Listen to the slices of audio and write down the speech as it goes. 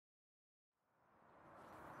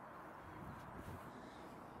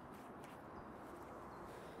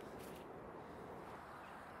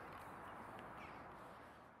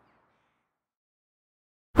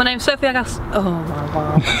My name's Sophie. Oh my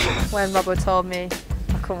god. When Robert told me,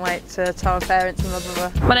 I couldn't wait to tell my parents and my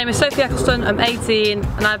brother. My name is Sophie Ecclestone, I'm 18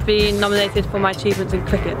 and I've been nominated for my achievements in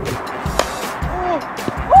cricket.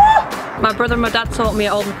 My brother and my dad taught me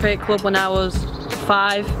at Oldham Cricket Club when I was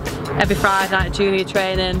 5, every Friday night junior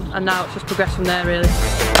training, and now it's just progressed from there really.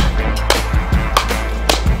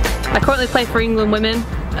 I currently play for England Women.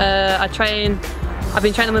 I've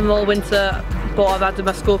been training with them all winter, but I've added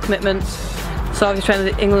my school commitments, so I'm training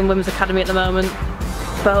with the England Women's Academy at the moment.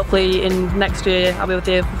 But hopefully in next year I'll be able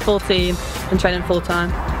to do a full team and training full time.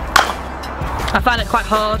 I find it quite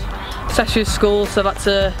hard, especially with school, so I've had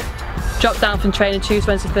to drop down from training Tuesday,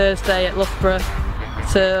 Wednesday, Thursday at Loughborough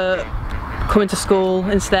to come into school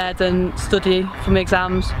instead and study for my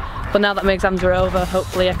exams. But now that my exams are over,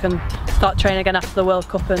 hopefully I can start training again after the World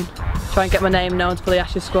Cup and try and get my name known for the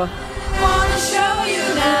Ashes squad.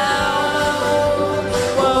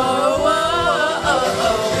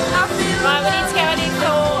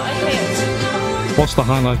 What's the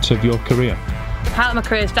highlight of your career? The highlight of my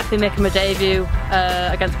career is definitely making my debut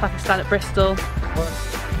against Pakistan at Bristol.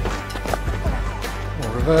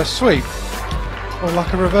 Reverse sweep, or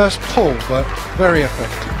like a reverse pull, but very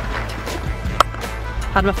effective.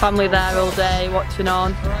 Had my family there all day watching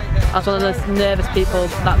on. I was one of those nervous people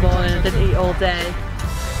that morning. I didn't eat all day,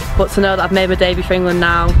 but to know that I've made my debut for England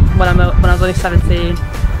now, when I was only 17,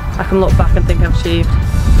 I can look back and think I've achieved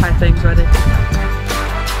high things already.